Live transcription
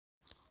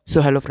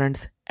So hello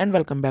friends and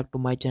welcome back to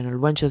my channel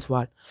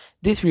Vanshaswal.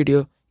 This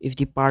video is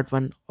the part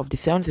 1 of the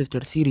Seven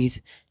Sisters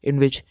series in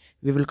which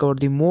we will cover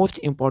the most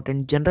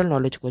important general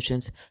knowledge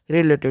questions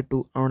related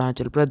to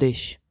Arunachal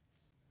Pradesh.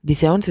 The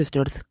Seven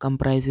Sisters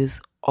comprises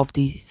of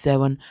the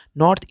 7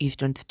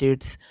 northeastern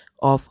states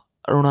of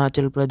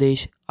Arunachal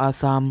Pradesh,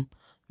 Assam,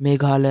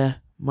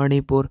 Meghalaya,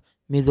 Manipur,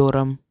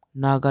 Mizoram,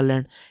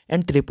 Nagaland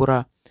and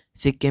Tripura.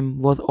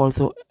 Sikkim was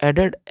also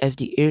added as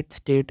the 8th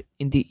state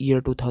in the year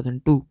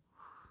 2002.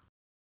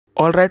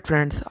 Alright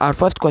friends, our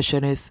first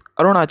question is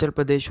Arunachal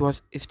Pradesh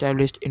was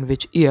established in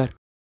which year?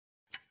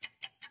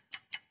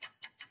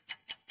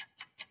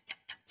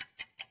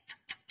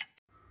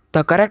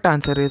 The correct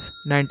answer is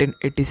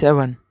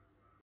 1987.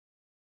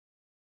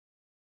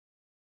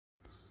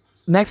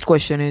 Next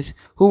question is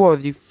who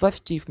was the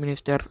first chief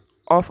minister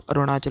of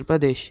Arunachal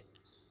Pradesh?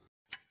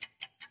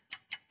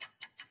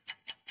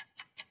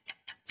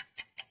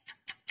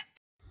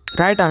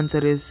 Right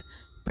answer is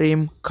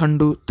Prem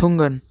Khandu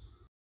Thungan.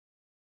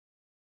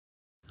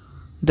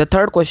 The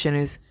third question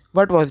is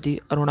what was the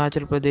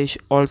Arunachal Pradesh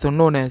also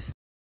known as?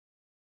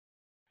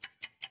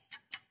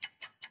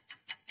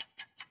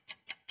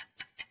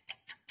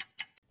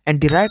 And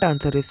the right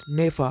answer is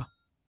Nefa.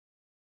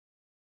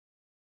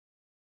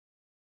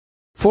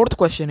 Fourth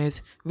question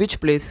is which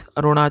place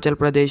Arunachal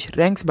Pradesh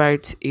ranks by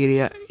its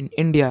area in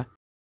India?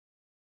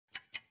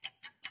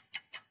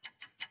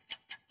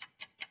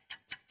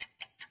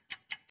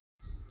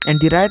 And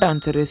the right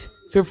answer is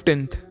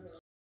 15th.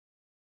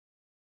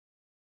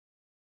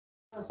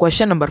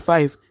 Question number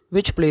 5.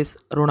 Which place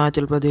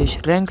Arunachal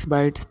Pradesh ranks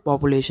by its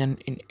population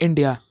in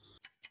India?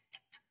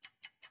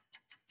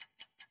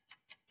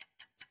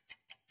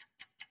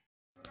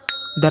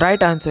 The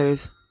right answer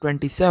is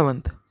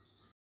 27th.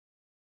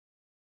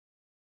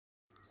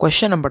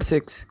 Question number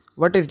 6.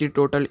 What is the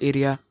total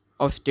area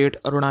of state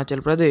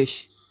Arunachal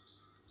Pradesh?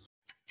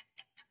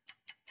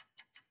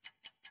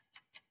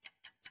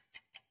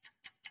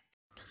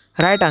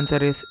 Right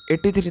answer is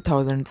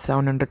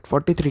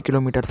 83,743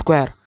 km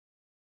square.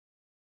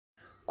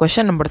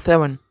 Question number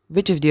 7.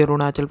 Which is the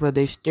Arunachal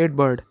Pradesh state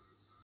bird?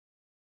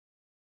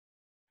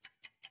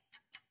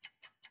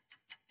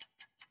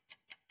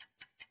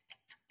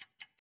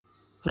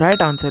 Right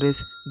answer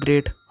is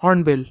great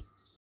hornbill.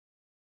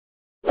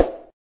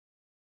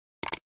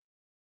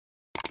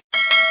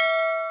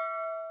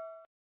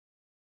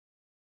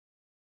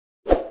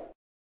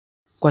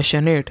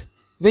 Question 8.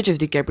 Which is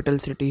the capital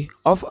city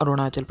of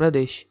Arunachal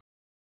Pradesh?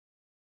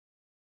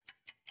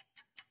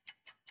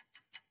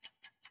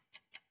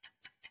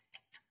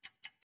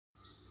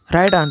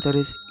 Right answer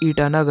is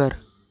Itanagar.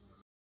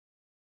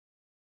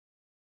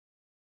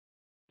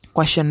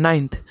 Question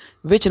 9th.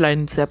 Which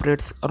line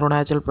separates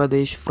Arunachal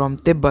Pradesh from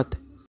Tibet?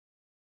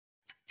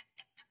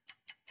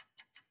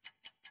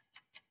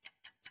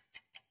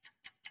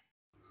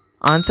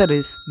 Answer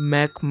is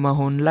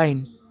McMahon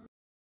line.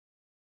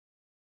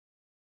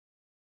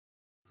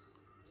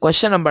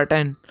 Question number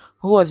 10.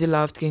 Who was the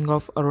last king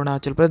of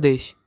Arunachal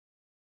Pradesh?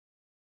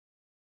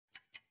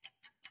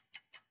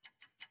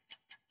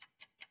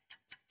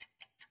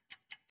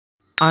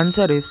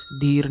 Answer is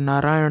Dheer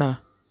Narayana.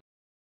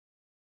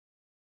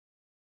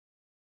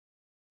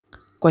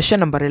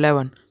 Question number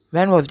 11.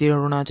 When was the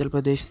Arunachal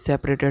Pradesh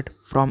separated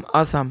from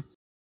Assam?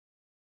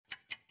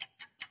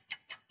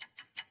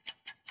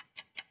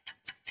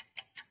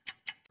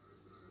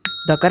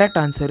 The correct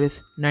answer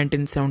is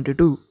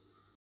 1972.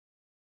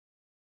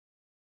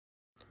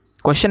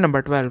 Question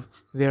number 12.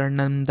 Where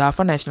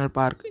Namdapha National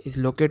Park is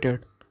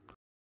located?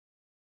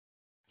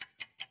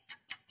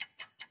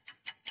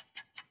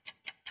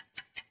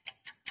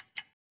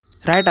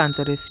 Right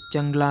answer is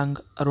Changlang,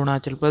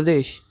 Arunachal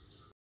Pradesh.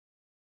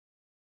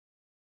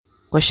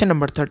 Question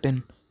number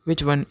 13.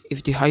 Which one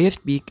is the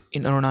highest peak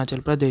in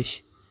Arunachal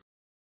Pradesh?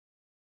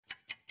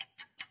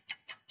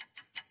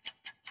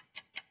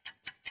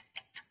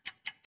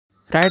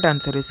 Right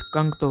answer is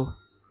Kangto.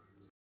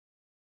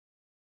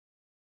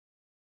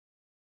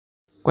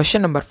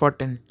 Question number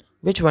 14.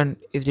 Which one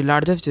is the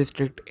largest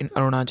district in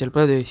Arunachal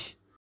Pradesh?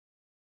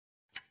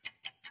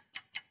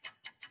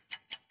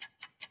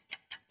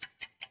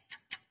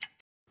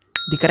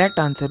 The correct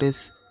answer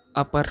is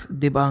Upper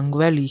Dibang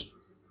Valley.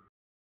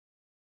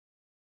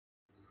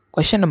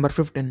 Question number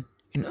 15.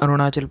 In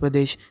Arunachal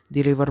Pradesh,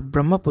 the river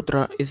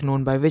Brahmaputra is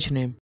known by which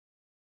name?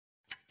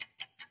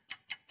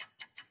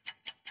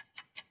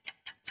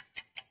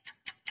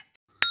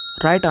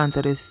 Right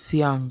answer is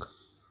Siang.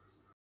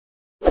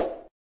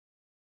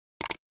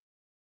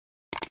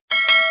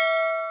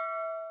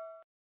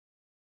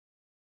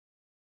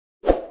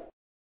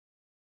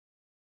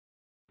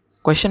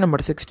 Question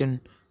number 16.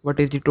 What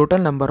is the total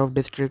number of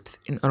districts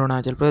in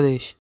Arunachal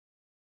Pradesh?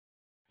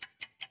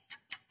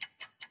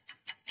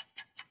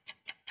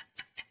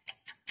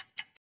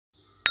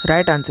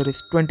 Right answer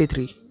is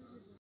 23.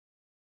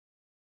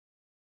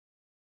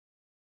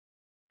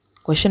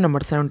 Question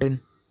number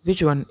 17.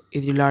 Which one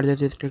is the largest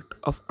district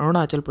of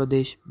Arunachal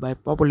Pradesh by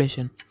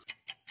population?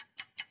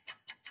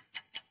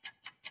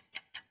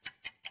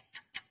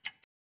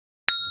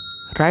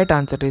 Right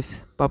answer is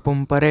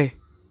Papumpare.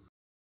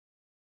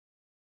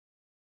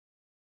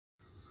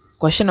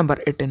 Question number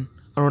 18.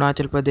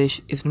 Arunachal Pradesh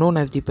is known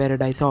as the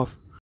paradise of.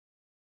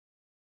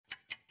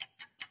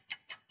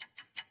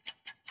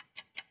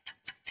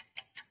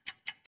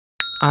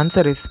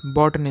 Answer is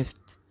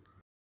botanists.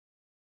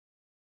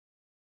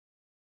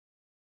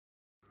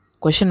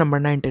 Question number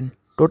 19.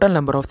 Total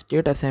number of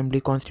state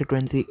assembly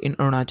constituency in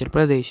Arunachal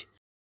Pradesh.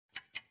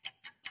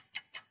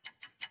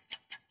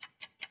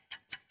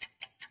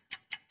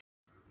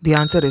 The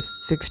answer is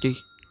 60.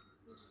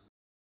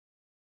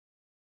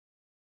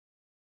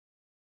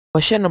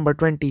 Question number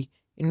 20.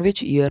 In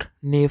which year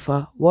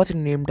NEFA was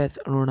renamed as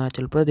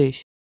Arunachal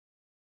Pradesh?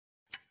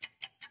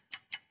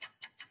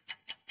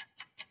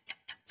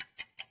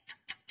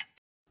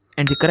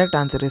 And the correct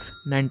answer is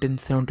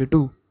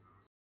 1972.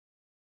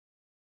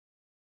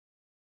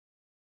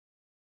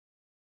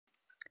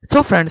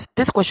 So friends,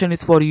 this question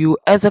is for you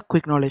as a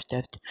quick knowledge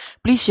test.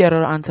 Please share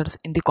your answers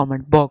in the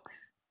comment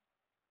box.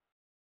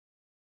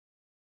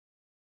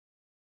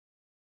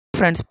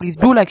 Friends, please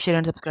do like, share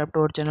and subscribe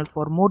to our channel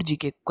for more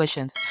GK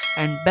questions,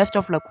 and best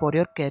of luck for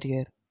your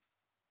career.